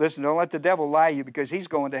 Listen, don't let the devil lie to you because he's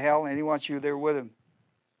going to hell and he wants you there with him.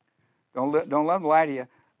 Don't let him lie to you.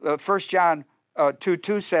 1 John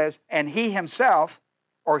 2:2 says, and He Himself,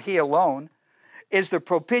 or He alone, is the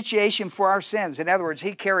propitiation for our sins. In other words,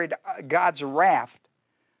 He carried God's wrath,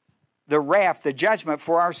 the judgment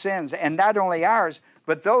for our sins, and not only ours,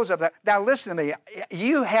 but those of the... Now listen to me.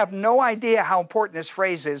 You have no idea how important this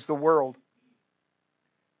phrase is, the world.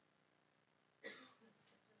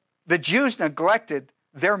 The Jews neglected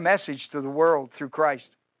their message to the world through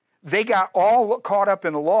Christ. They got all caught up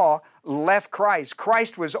in the law, left Christ.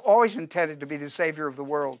 Christ was always intended to be the Savior of the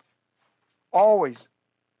world. Always.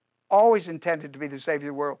 Always intended to be the Savior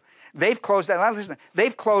of the world. They've closed down. Now listen,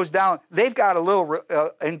 they've closed down. They've got a little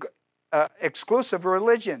exclusive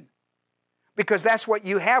religion because that's what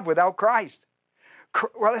you have without Christ.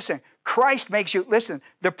 Well, listen, Christ makes you, listen,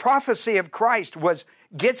 the prophecy of Christ was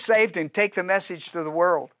get saved and take the message to the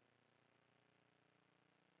world.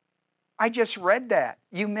 I just read that.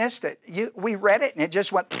 You missed it. We read it and it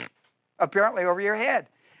just went apparently over your head.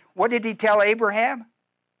 What did he tell Abraham?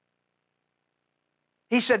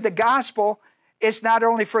 He said the gospel is not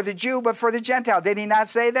only for the Jew but for the Gentile. Did he not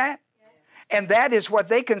say that? Yes. And that is what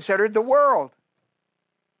they considered the world.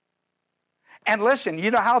 And listen,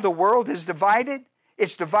 you know how the world is divided?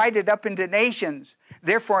 It's divided up into nations.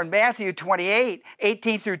 Therefore, in Matthew 28,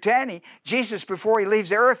 18 through 20, Jesus, before he leaves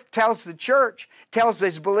the earth, tells the church, tells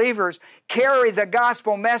his believers, carry the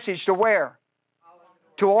gospel message to where?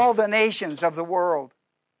 To all the nations of the world.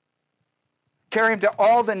 Carry him to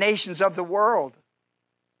all the nations of the world.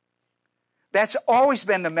 That's always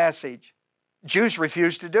been the message. Jews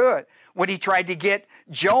refused to do it. When he tried to get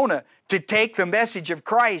Jonah to take the message of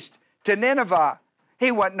Christ to Nineveh,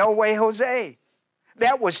 he went, no way, Jose.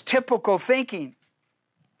 That was typical thinking.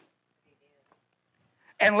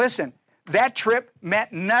 And listen, that trip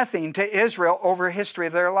meant nothing to Israel over the history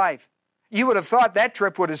of their life. You would have thought that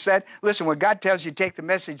trip would have said, listen, when God tells you to take the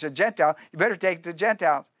message to Gentiles, you better take it to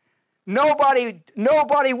Gentiles. Nobody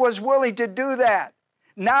was willing to do that.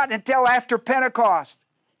 Not until after Pentecost.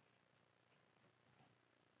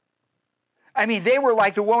 I mean, they were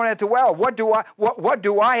like the woman at the well. What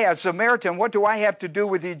do I as Samaritan, what do I have to do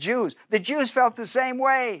with the Jews? The Jews felt the same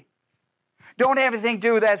way. Don't have anything to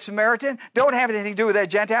do with that Samaritan. Don't have anything to do with that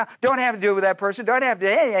Gentile. Don't have to do with that person. Don't have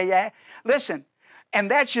to, Listen,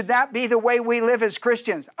 and that should not be the way we live as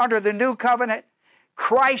Christians. Under the new covenant,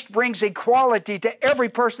 Christ brings equality to every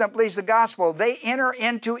person that believes the gospel. They enter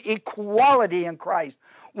into equality in Christ.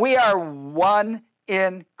 We are one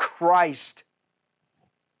in Christ.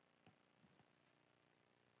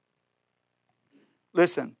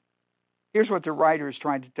 Listen, here's what the writer is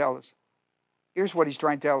trying to tell us. Here's what he's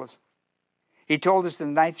trying to tell us. He told us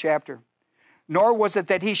in the 9th chapter, nor was it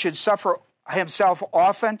that he should suffer himself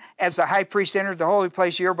often as the high priest entered the holy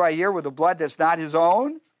place year by year with the blood that's not his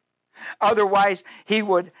own. Otherwise, he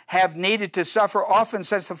would have needed to suffer often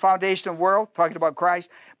since the foundation of the world, talking about Christ,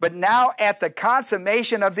 but now at the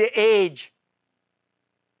consummation of the age.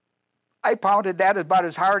 I pounded that about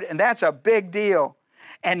as hard, and that's a big deal.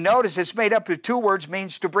 And notice it's made up of two words,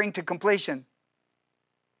 means to bring to completion.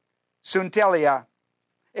 Suntelia.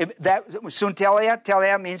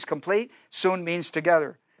 Telia means complete, sun means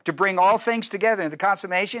together. To bring all things together, and the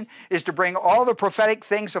consummation is to bring all the prophetic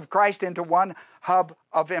things of Christ into one hub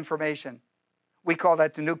of information. We call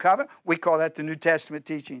that the New Covenant. We call that the New Testament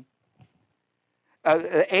teaching.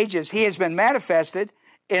 Ages, he has been manifested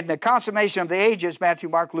in the consummation of the ages, Matthew,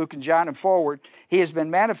 Mark, Luke, and John, and forward. He has been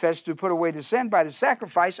manifested to put away the sin by the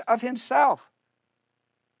sacrifice of himself.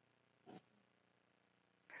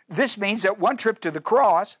 This means that one trip to the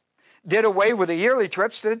cross did away with the yearly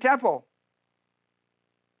trips to the temple.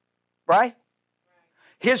 Right?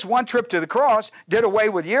 His one trip to the cross did away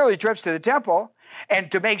with yearly trips to the temple.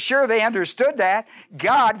 And to make sure they understood that,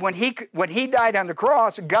 God, when he died on the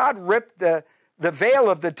cross, God ripped the veil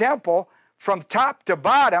of the temple from top to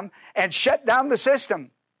bottom and shut down the system.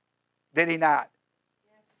 Did he not?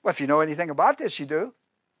 Yes. Well, if you know anything about this, you do.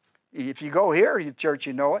 If you go here, you church,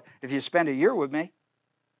 you know it. If you spend a year with me.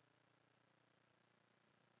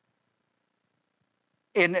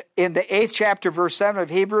 In the 8th chapter, verse 7 of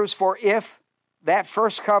Hebrews, for if that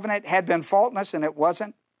first covenant had been faultless, and it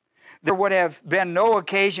wasn't, there would have been no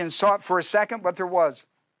occasion sought for a second, but there was.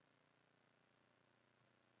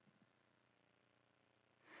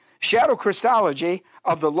 Shadow Christology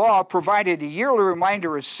of the law provided a yearly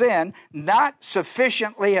reminder of sin, not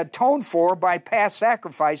sufficiently atoned for by past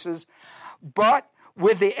sacrifices, but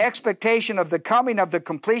with the expectation of the coming of the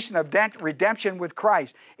completion of redemption with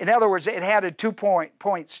Christ. In other words, it had two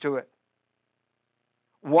points to it.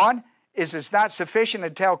 One is it's not sufficient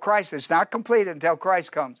until Christ, it's not complete until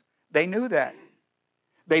Christ comes. They knew that.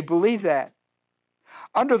 They believed that.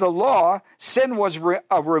 Under the law, sin was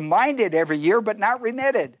reminded every year, but not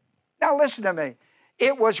remitted. Now listen to me.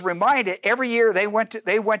 It was reminded every year they went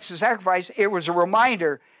to sacrifice. It was a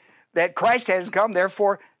reminder that Christ has come,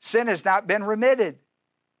 therefore sin has not been remitted.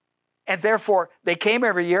 And therefore they came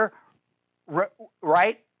every year,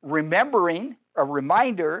 right, remembering, a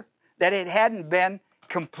reminder that it hadn't been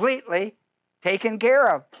completely taken care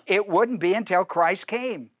of. It wouldn't be until Christ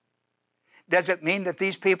came. Does it mean that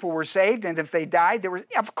these people were saved and if they died,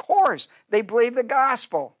 of course, they believed the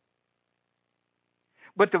gospel.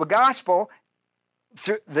 But the gospel,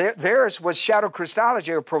 theirs was shadow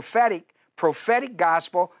Christology, or prophetic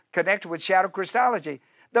gospel connected with shadow Christology.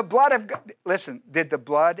 The blood of, listen, did the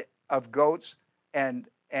blood of goats and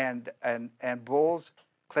bulls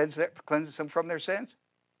cleanses them from their sins?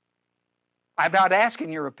 I'm not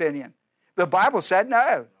asking your opinion. The Bible said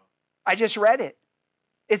no. I just read it.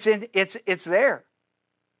 It's there.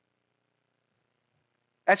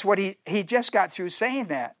 That's what he just got through saying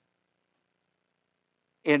that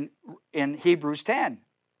in Hebrews 10.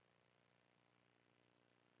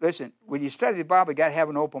 Listen, when you study the Bible, you got to have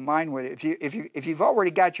an open mind with it. If you've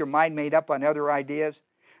already got your mind made up on other ideas,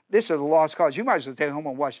 this is a lost cause. You might as well stay home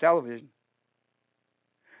and watch television.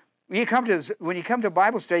 When you come to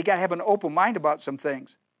Bible study, you got to have an open mind about some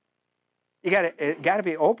things. You got to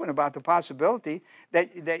be open about the possibility that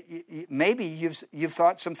maybe you've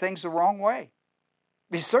thought some things the wrong way.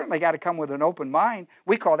 You certainly got to come with an open mind.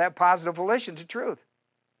 We call that positive volition to truth.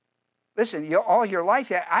 Listen, all your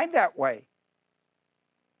life, I'm that way.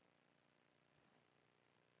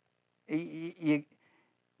 You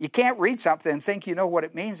can't read something and think you know what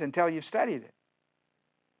it means until you've studied it,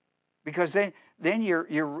 because then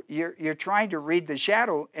you're trying to read the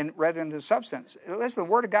shadow rather than the substance. Listen, the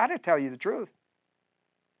Word of God will tell you the truth.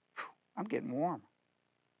 Whew, I'm getting warm.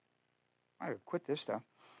 I gotta quit this stuff.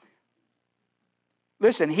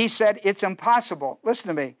 Listen, he said it's impossible. Listen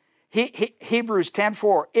to me. Hebrews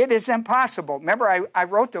 10:4. It is impossible. Remember, I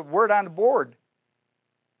wrote the word on the board.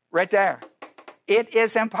 Right there. It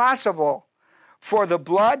is impossible for the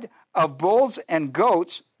blood of bulls and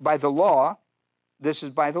goats by the law, this is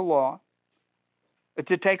by the law,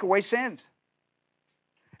 to take away sins.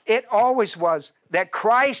 It always was that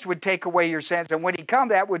Christ would take away your sins, and when he come,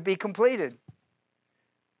 that would be completed.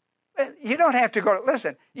 You don't have to go,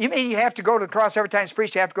 listen, you mean you have to go to the cross every time it's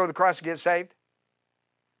preached, you have to go to the cross to get saved?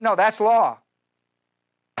 No, that's law.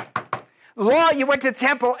 Law, you went to the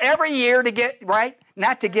temple every year to get, right?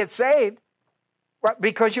 Not to get saved,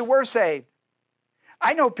 because you were saved.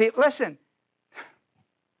 I know people, listen,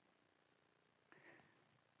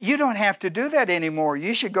 you don't have to do that anymore.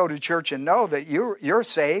 You should go to church and know that you're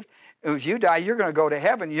saved. If you die, you're going to go to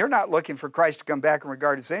heaven. You're not looking for Christ to come back in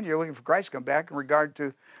regard to sin. You're looking for Christ to come back in regard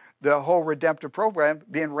to the whole redemptive program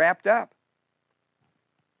being wrapped up.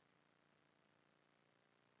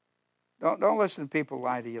 Don't listen to people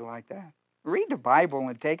lie to you like that. Read the Bible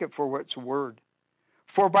and take it for what it's word.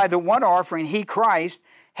 For by the one offering, he, Christ,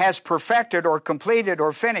 has perfected or completed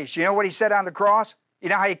or finished. You know what he said on the cross? You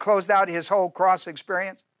know how he closed out his whole cross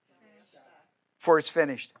experience? For it's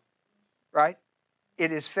finished. Right?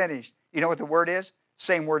 It is finished. You know what the word is?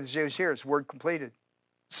 Same word as used here. It's word completed.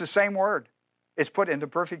 It's the same word. It's put into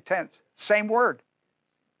perfect tense. Same word.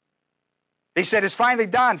 He said, it's finally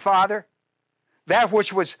done, Father. That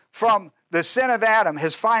which was from the sin of Adam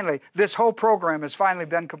this whole program has finally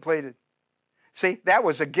been completed. See, that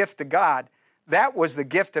was a gift to God. That was the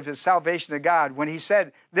gift of his salvation to God. When he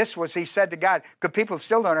said, he said to God, because people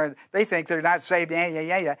still don't know, they think they're not saved,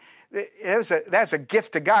 That's a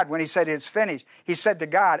gift to God when he said it's finished. He said to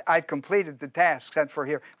God, I've completed the task sent for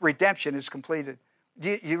here. Redemption is completed.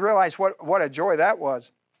 Do you realize what a joy that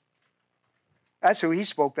was? That's who he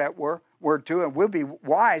spoke that word to, and we'll be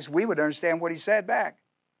wise. We would understand what he said back.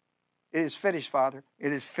 It is finished, Father.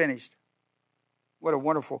 It is finished. What a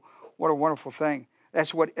wonderful thing.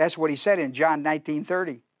 That's what he said in John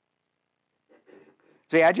 19:30.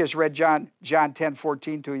 See, I just read John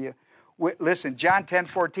 10:14 to you. Listen, John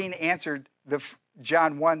 10:14 answered the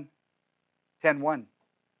John 1:10:1.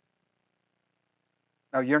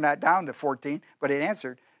 Now, you're not down to 14, but it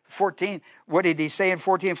answered. 14, what did he say in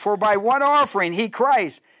 14? For by one offering, he,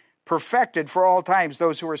 Christ, perfected for all times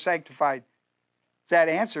those who are sanctified. That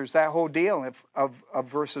answers that whole deal of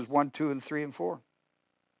verses 1, 2, and 3, and 4.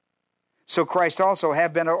 So Christ also,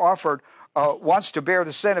 have been offered once to bear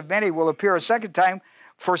the sin of many, will appear a second time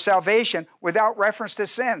for salvation without reference to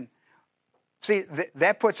sin. See,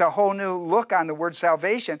 that puts a whole new look on the word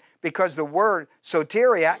salvation, because the word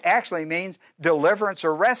soteria actually means deliverance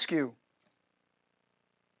or rescue.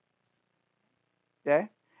 Okay?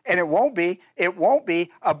 And it won't be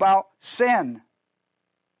about sin.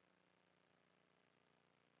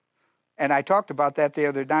 And I talked about that the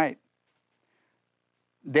other night.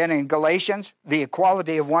 Then in Galatians, the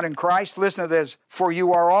equality of one in Christ. Listen to this. For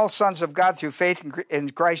you are all sons of God through faith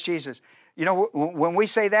in Christ Jesus. You know, when we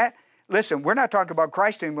say that, listen, we're not talking about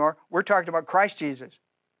Christ anymore. We're talking about Christ Jesus.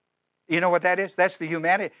 You know what that is? That's the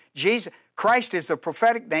humanity. Christ is the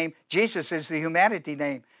prophetic name. Jesus is the humanity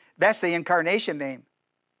name. That's the incarnation name.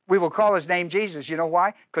 We will call his name Jesus. You know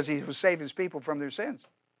why? Because he will save his people from their sins.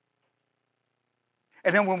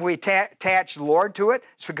 And then when we attach Lord to it,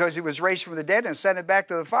 it's because he was raised from the dead and ascended back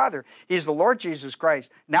to the Father. He's the Lord Jesus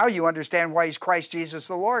Christ. Now you understand why he's Christ Jesus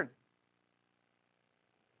the Lord.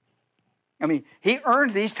 I mean, he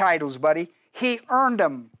earned these titles, buddy. He earned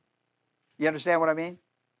them. You understand what I mean?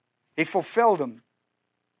 He fulfilled them.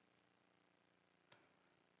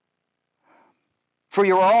 For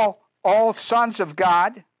you are all sons of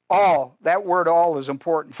God. All, that word all is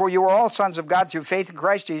important. For you are all sons of God through faith in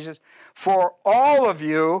Christ Jesus. For all of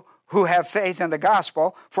you who have faith in the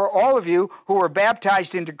gospel, for all of you who are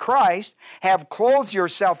baptized into Christ, have clothed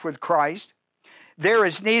yourself with Christ. There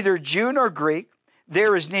is neither Jew nor Greek.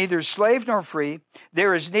 There is neither slave nor free.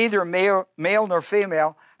 There is neither male nor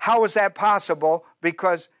female. How is that possible?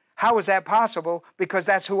 Because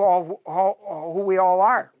that's who we all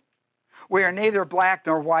are. We are neither black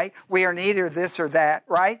nor white. We are neither this or that,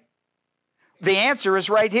 right? The answer is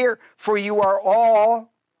right here. For you are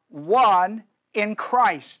all one in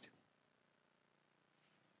Christ.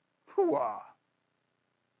 Hooah.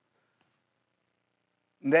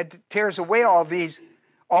 And that tears away all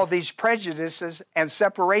these prejudices and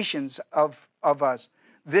separations of us.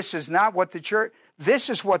 This is not what the church, this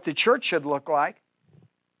is what the church should look like.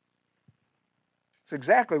 It's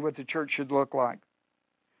exactly what the church should look like.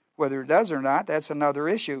 Whether it does or not, that's another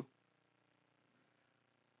issue.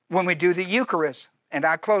 When we do the Eucharist, and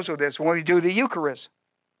I close with this, when we do the Eucharist,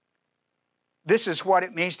 this is what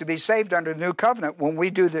it means to be saved under the new covenant. When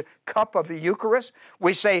we do the cup of the Eucharist,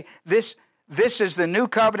 we say, this is the new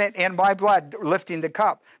covenant in my blood, lifting the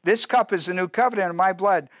cup. This cup is the new covenant in my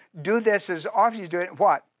blood. Do this as often as you do it.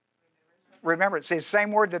 What? Remember, it's the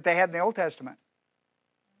same word that they had in the Old Testament.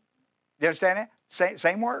 Do you understand it?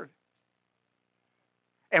 Same word.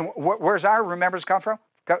 And where's our remembrance come from?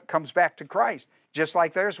 Comes back to Christ. Just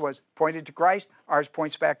like theirs was pointed to Christ, ours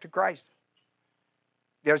points back to Christ.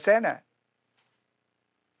 Do you understand that?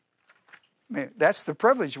 I mean, that's the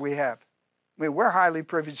privilege we have. I mean, we're highly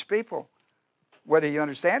privileged people, whether you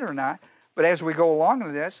understand it or not. But as we go along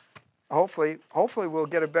in this, hopefully we'll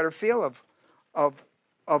get a better feel of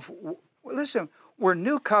listen, we're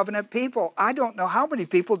new covenant people. I don't know how many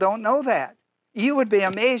people don't know that. You would be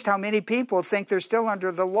amazed how many people think they're still under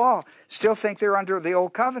the law, still think they're under the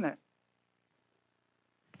old covenant.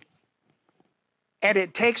 And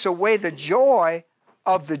it takes away the joy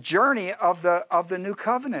of the journey of the new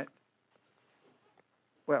covenant.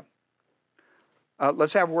 Well,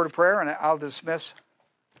 let's have a word of prayer, and I'll dismiss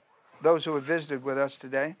those who have visited with us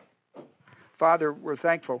today. Father, we're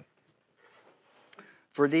thankful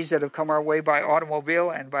for these that have come our way by automobile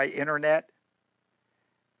and by internet.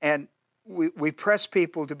 And we press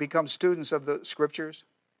people to become students of the Scriptures.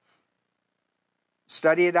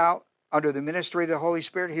 Study it out under the ministry of the Holy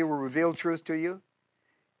Spirit. He will reveal truth to you.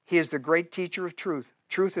 He is the great teacher of truth.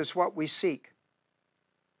 Truth is what we seek.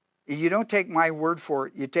 You don't take my word for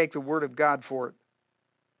it. You take the Word of God for it.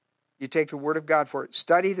 You take the Word of God for it.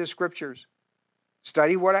 Study the Scriptures.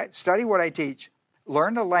 Study what I teach.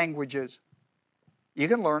 Learn the languages. You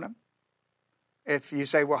can learn them. If you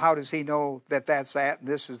say, well, how does he know that that's that and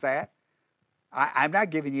this is that? I'm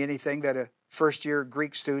not giving you anything that a first-year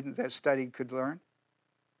Greek student that studied could learn.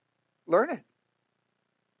 Learn it.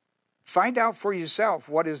 Find out for yourself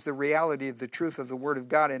what is the reality of the truth of the Word of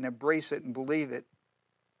God and embrace it and believe it.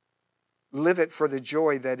 Live it for the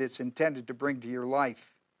joy that it's intended to bring to your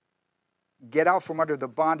life. Get out from under the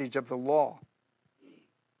bondage of the law.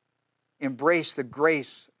 Embrace the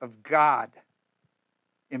grace of God.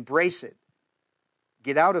 Embrace it.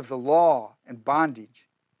 Get out of the law and bondage.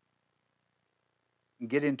 And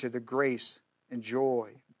get into the grace and joy,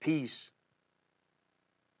 peace.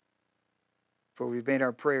 For we've made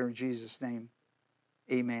our prayer in Jesus' name.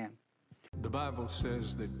 Amen. The Bible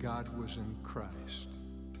says that God was in Christ,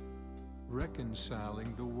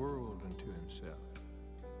 reconciling the world unto himself,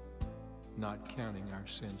 not counting our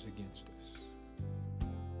sins against us.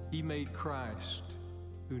 He made Christ,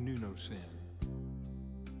 who knew no sin,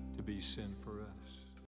 to be sin for us.